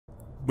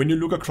When you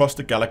look across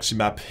the galaxy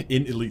map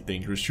in Elite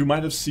Dangerous, you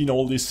might have seen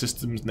all these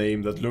systems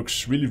names that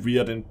looks really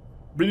weird and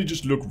really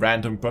just look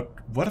random, but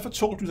what if I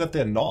told you that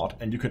they're not,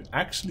 and you can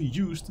actually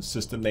use the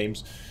system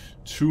names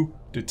to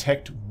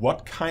detect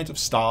what kind of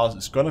stars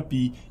is gonna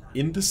be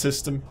in the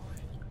system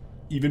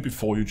even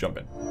before you jump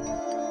in.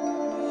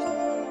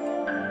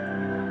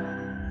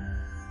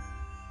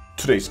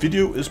 Today's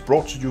video is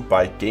brought to you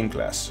by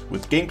GameGlass.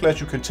 With GameGlass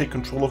you can take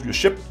control of your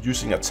ship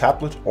using a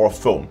tablet or a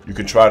phone. You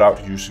can try it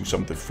out using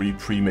some of the free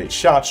pre-made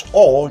shots,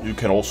 or you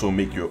can also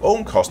make your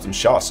own custom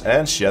shots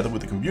and share them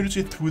with the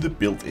community through the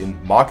built-in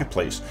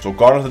marketplace. So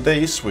gone are the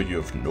days where you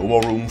have no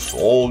more rooms for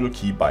all your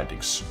key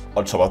bindings.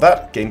 On top of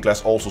that,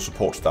 GameGlass also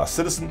supports Star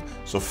Citizen,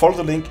 so follow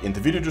the link in the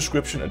video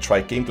description and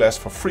try GameGlass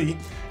for free,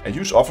 and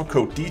use offer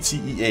code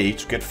DTEA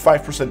to get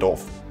 5%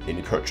 off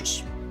any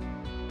purchase.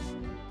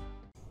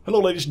 Hello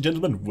ladies and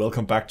gentlemen,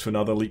 welcome back to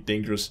another Elite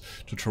Dangerous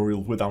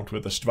tutorial with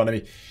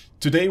Astronomy.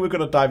 Today we're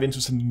going to dive into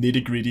some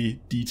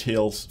nitty-gritty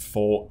details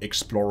for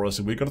explorers,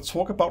 and we're going to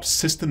talk about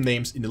system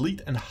names in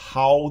Elite and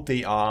how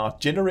they are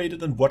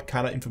generated and what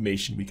kind of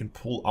information we can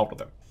pull out of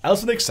them.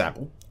 As an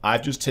example,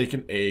 I've just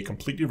taken a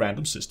completely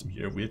random system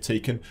here. We've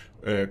taken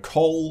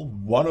Col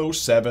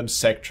 107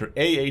 sector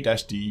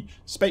AA-D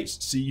space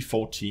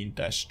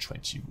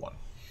C14-21.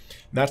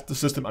 That's the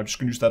system. I'm just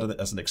going to use that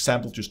as an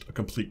example, just a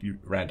completely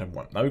random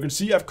one. Now you can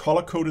see I've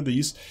color-coded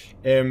these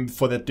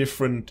for the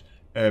different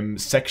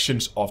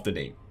sections of the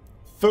name.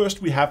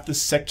 First, we have the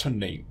sector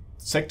name.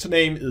 Sector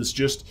name is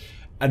just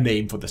a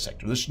name for the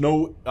sector. There's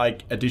no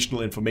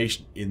additional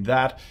information in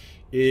that.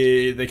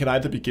 They can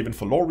either be given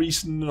for lore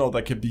reason, or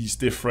they can be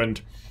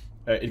different.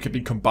 It can be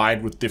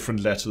combined with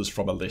different letters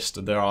from a list,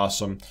 and there are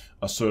certain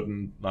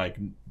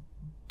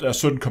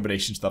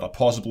combinations that are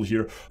possible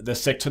here. The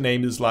sector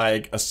name is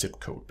like a zip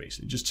code,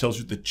 basically. It just tells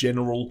you the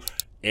general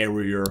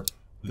area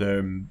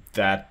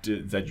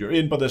that you're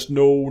in, but there's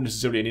no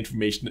necessarily any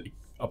information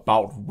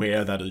about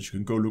where that is. You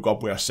can go look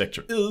up where a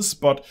sector is,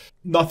 but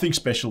nothing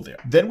special there.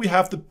 Then we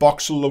have the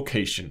voxel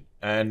location.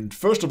 And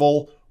first of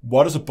all,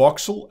 what is a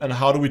voxel and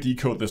how do we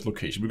decode this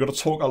location? We're going to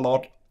talk a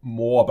lot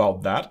more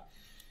about that.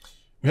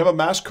 We have a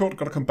mass code,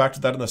 going to come back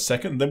to that in a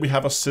second. And then we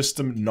have a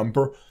system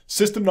number.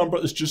 System number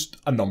is just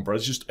a number.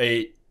 It's just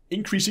a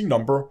increasing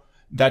number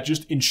that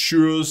just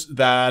ensures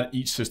that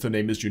each system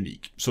name is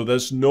unique. So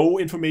there's no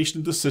information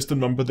in the system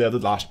number there, the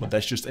last one.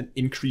 That's just an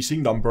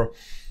increasing number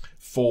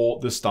for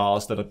the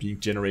stars that are being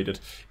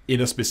generated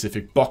in a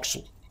specific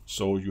voxel.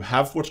 So you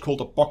have what's called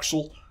a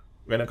voxel.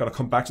 We're not going to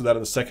come back to that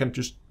in a second.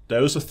 Just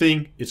there is a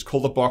thing, it's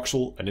called a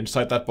voxel, and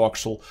inside that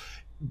voxel,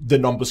 the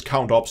numbers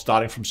count up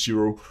starting from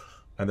 0,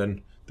 and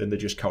then they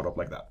just count up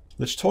like that.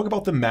 Let's talk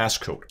about the mass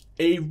code.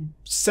 A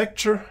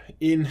sector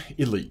in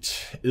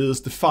Elite is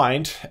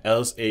defined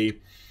as a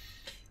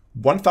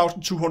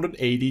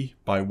 1280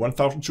 by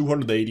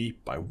 1280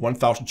 by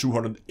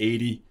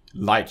 1280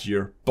 light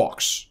year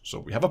box. So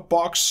we have a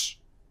box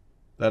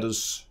that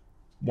is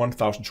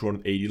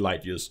 1280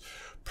 light years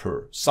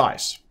per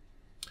size.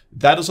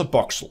 That is a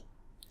voxel.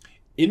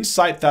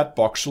 Inside that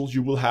voxel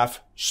you will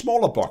have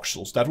smaller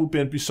voxels that will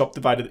then be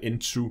subdivided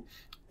into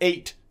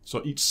 8.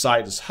 So each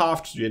side is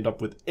halved, so you end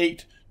up with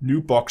 8 new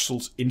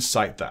voxels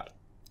inside that.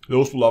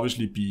 Those will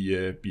obviously be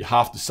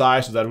half the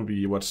size, so that will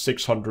be what,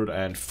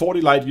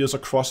 640 light years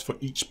across for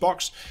each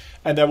box,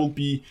 and there will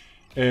be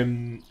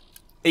 8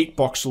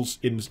 voxels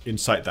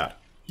inside that.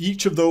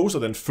 Each of those are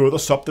then further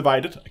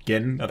subdivided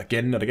again and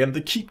again and again. They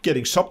keep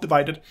getting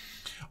subdivided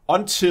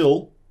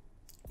until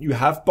you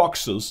have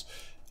boxes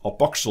or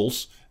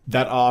voxels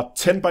that are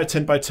 10 by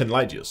 10 by 10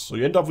 light years. So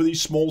you end up with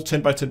these small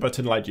 10 by 10 by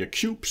 10 light year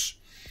cubes.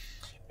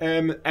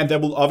 And there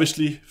will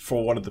obviously,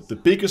 for one of the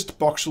biggest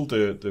voxel,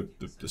 the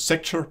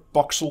sector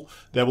voxel,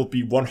 there will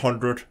be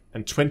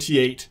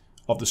 128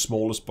 of the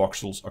smallest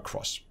voxels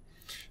across.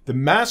 The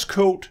mass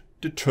code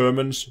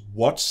determines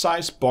what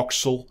size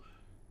voxel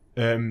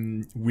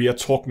we are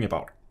talking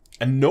about.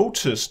 And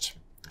notice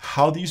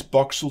how these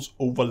voxels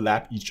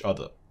overlap each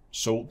other.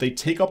 So they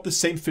take up the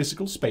same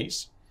physical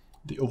space,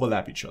 they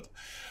overlap each other.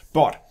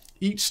 But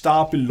each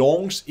star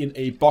belongs in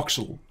a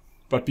voxel,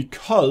 but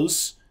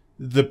because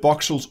the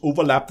voxels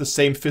overlap the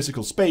same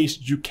physical space,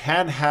 you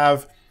can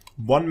have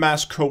one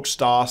mass code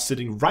star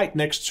sitting right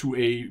next to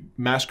a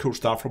mass code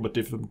star from a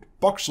different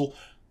voxel,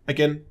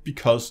 again,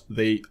 because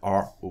they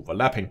are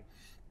overlapping.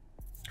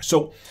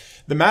 So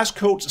the mass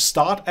codes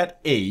start at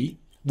A,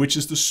 which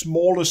is the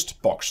smallest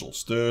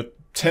voxels, the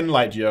 10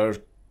 light year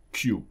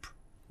cube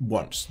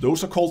ones.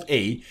 Those are called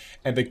A,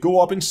 and they go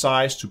up in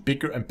size to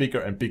bigger and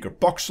bigger and bigger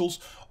voxels,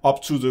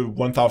 up to the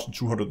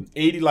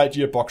 1280 light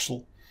year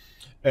voxel.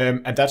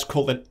 And that's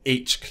called an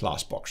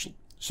H-class voxel.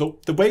 So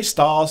the way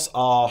star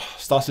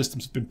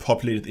systems have been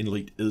populated in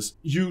Elite is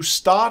you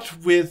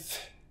start with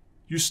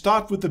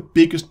the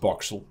biggest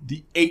voxel,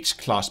 the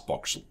H-class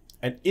voxel,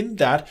 and in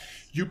that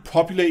you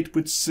populate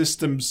with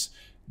systems,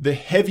 the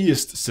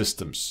heaviest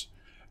systems.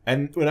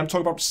 And when I'm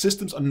talking about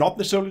systems, I'm not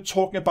necessarily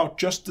talking about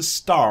just the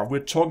star. We're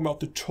talking about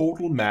the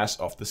total mass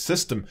of the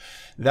system.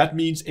 That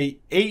means a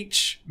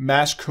H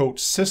mass code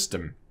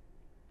system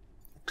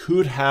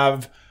could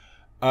have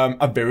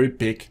a very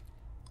big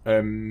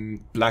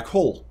black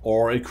hole,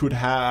 or it could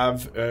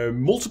have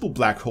multiple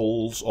black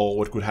holes,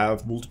 or it could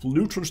have multiple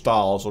neutron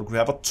stars, or it could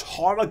have a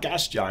ton of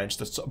gas giants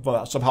that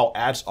somehow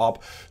adds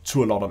up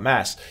to a lot of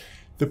mass.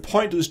 The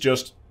point is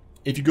just,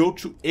 if you go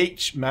to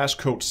H mass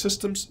code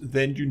systems,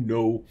 then you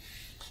know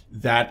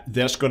that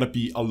there's going to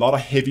be a lot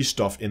of heavy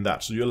stuff in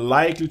that. So you're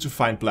likely to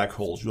find black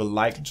holes, you're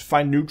likely to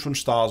find neutron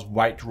stars,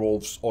 white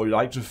dwarfs, or you're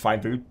likely to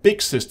find very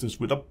big systems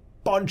with a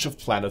bunch of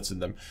planets in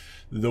them,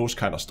 those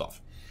kind of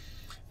stuff.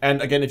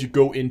 And again, if you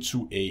go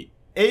into a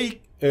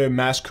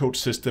mass code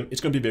system, it's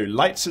going to be a very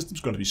light system.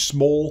 It's going to be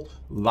small,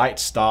 light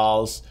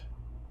stars,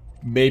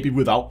 maybe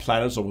without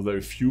planets or with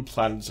very few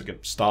planets. Again,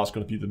 stars are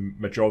going to be the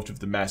majority of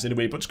the mass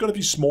anyway, but it's going to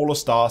be smaller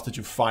stars that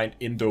you find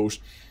in those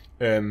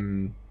A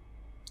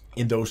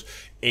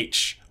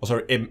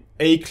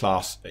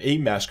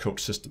mass code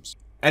systems.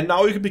 And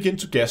now you can begin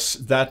to guess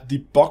that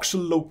the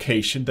voxel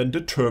location then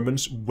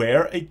determines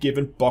where a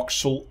given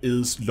voxel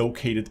is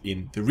located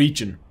in the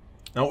region.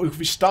 Now, if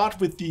we start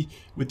with the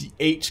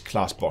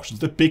H-class voxels,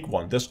 the big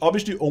one, there's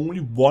obviously only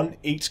one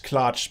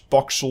H-class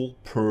voxel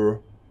per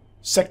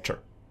sector.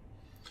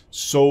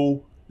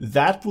 So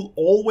that will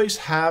always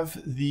have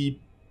the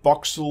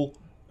voxel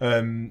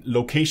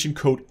location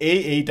code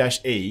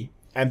AA-A,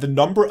 and the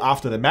number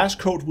after the mass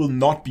code will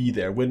not be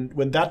there.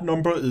 When that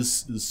number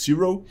is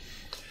 0,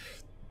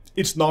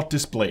 it's not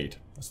displayed.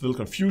 It's a little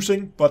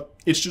confusing, but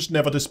it's just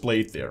never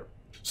displayed there.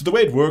 So the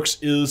way it works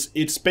is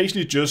it's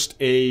basically just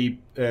a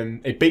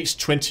base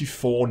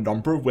 24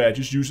 number where it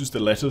just uses the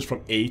letters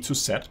from A to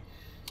Z.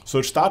 So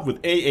it starts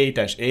with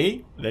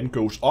AA-A, then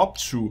goes up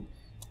to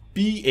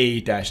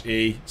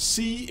BA-A,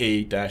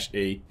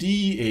 CA-A,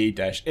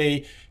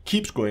 DA-A,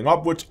 keeps going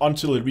upwards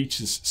until it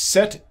reaches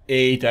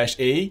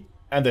ZA-A,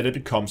 and then it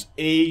becomes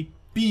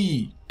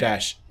AB-A,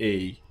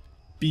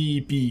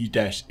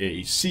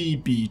 BB-A,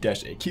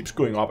 CB-A, keeps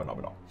going up and up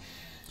and up.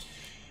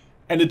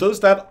 And it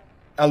does that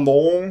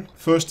along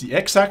first the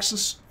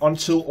x-axis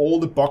until all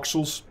the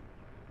voxels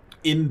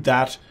in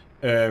that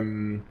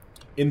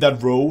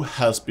row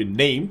has been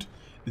named.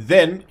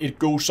 Then it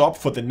goes up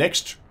for the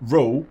next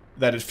row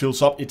that it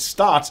fills up. It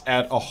starts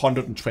at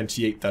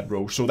 128, that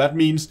row. So that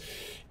means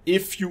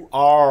if you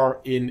are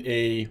in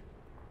a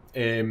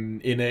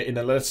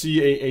let's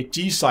see a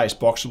G-size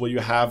voxel where you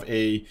have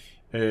the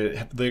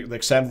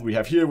example we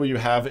have here, where you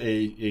have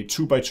a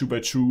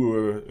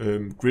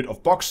 2x2x2 grid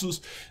of boxes,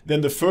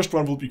 then the first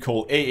one will be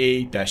called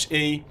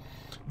AA-A,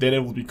 then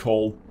it will be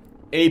called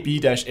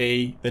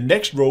AB-A. The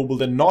next row will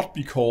then not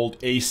be called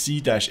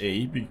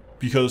AC-A,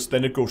 because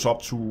then it goes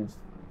up to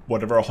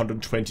whatever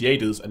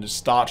 128 is, and it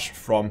starts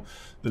from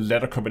the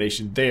letter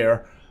combination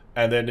there,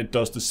 and then it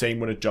does the same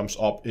when it jumps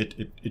up.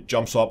 It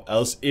jumps up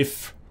as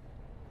if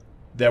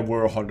there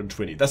were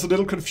 120. That's a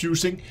little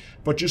confusing,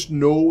 but just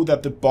know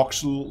that the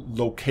voxel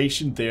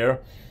location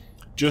there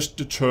just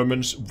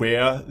determines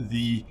where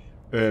the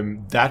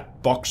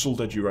that voxel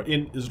that you are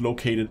in is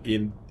located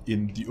in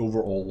the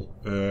overall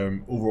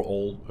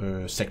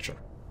sector.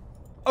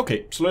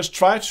 Okay, so let's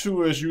try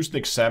to use an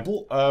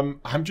example.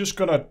 I'm just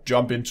gonna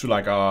jump into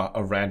like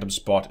a random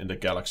spot in the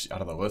galaxy. I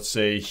don't know, let's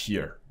say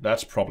here.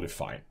 That's probably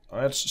fine.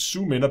 Let's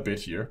zoom in a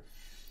bit here,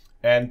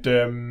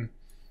 and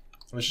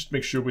let's just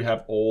make sure we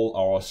have all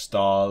our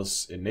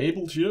stars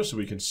enabled here so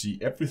we can see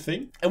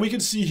everything. And we can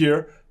see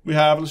here, we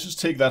have, let's just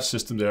take that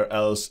system there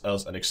as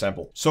an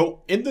example.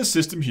 So in this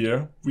system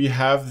here, we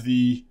have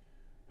the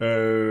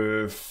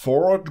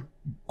forward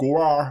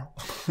Goar,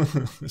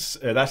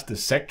 that's the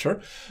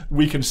sector.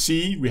 We can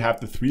see we have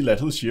the 3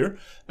 letters here,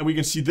 and we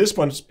can see this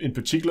one in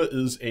particular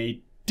is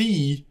a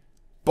D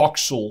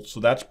voxel. So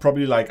that's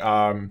probably like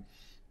a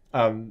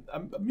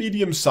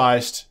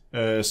medium-sized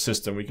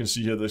system. We can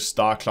see here the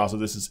star class of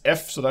this is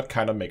F, so that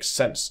kind of makes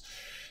sense.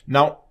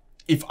 Now,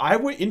 if I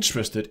were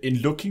interested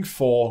in looking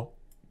for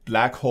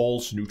black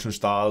holes, neutron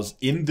stars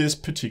in this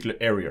particular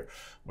area,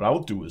 what I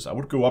would do is I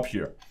would go up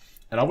here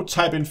and I would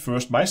type in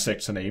first my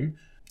sector name,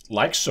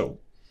 like so.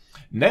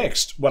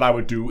 Next, what I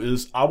would do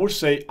is I would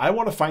say I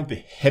want to find the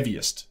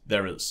heaviest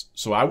there is.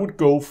 So I would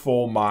go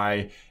for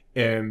my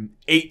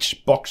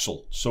H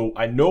voxel. So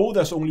I know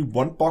there's only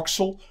one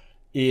voxel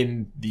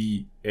in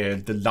the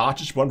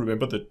largest one.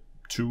 Remember the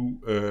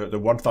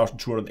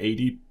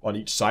 1280 on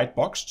each side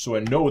box. So I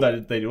know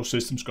that your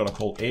system's gonna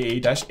call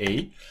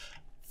AA-A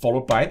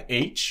followed by an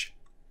H.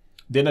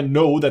 Then I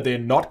know that they're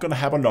not gonna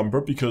have a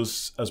number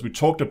because, as we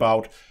talked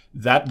about,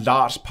 that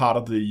large part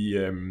of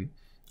the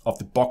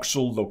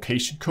voxel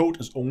location code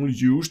is only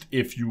used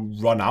if you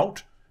run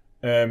out.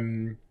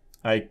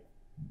 Like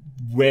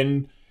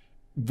when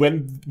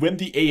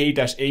the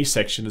AA-A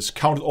section is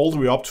counted all the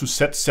way up to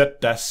Z,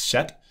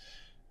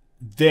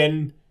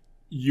 then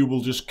you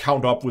will just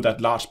count up with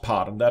that large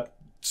part, and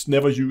that's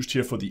never used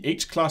here for the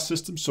H-class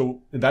system.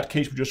 So in that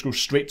case, we just go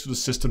straight to the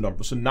system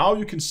number. So now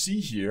you can see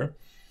here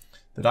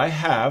that I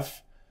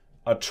have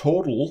a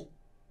total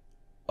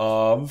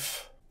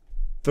of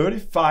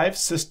 35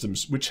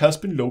 systems which has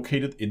been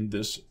located in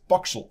this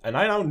voxel. And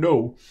I now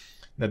know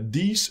that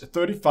these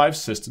 35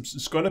 systems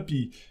is going to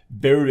be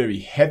very, very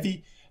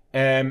heavy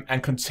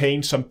and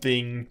contain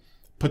something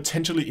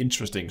potentially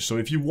interesting. So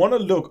if you want to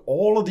look,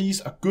 all of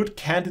these are good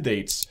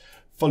candidates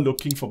for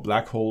looking for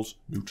black holes,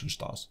 neutron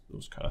stars,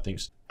 those kind of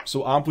things.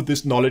 So armed with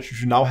this knowledge, you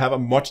should now have a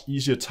much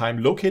easier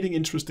time locating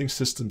interesting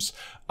systems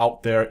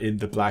out there in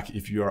the black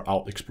if you are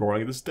out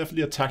exploring. This is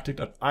definitely a tactic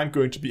that I'm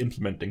going to be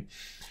implementing.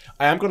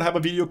 I am going to have a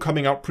video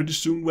coming out pretty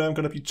soon where I'm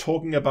going to be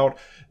talking about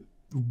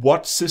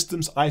what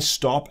systems I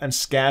stop and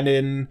scan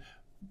in,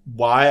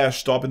 why I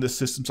stop in the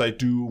systems I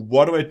do,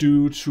 what do I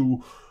do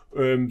to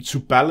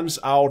balance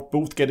out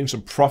both getting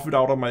some profit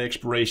out of my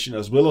exploration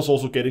as well as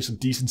also getting some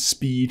decent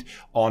speed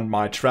on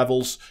my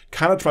travels.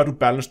 Kind of try to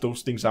balance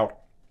those things out.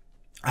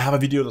 I have a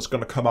video that's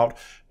going to come out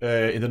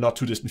in the not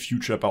too distant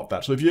future about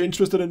that. So if you're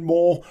interested in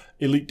more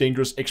Elite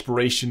Dangerous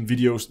exploration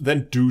videos,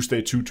 then do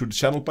stay tuned to the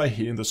channel by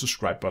hitting the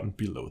subscribe button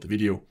below the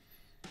video.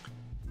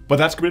 But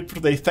that's it for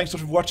today. Thanks so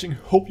much for watching.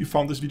 Hope you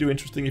found this video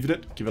interesting. If you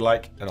did, give it a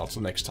like, and also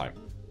next time,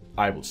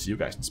 I will see you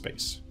guys in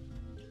space.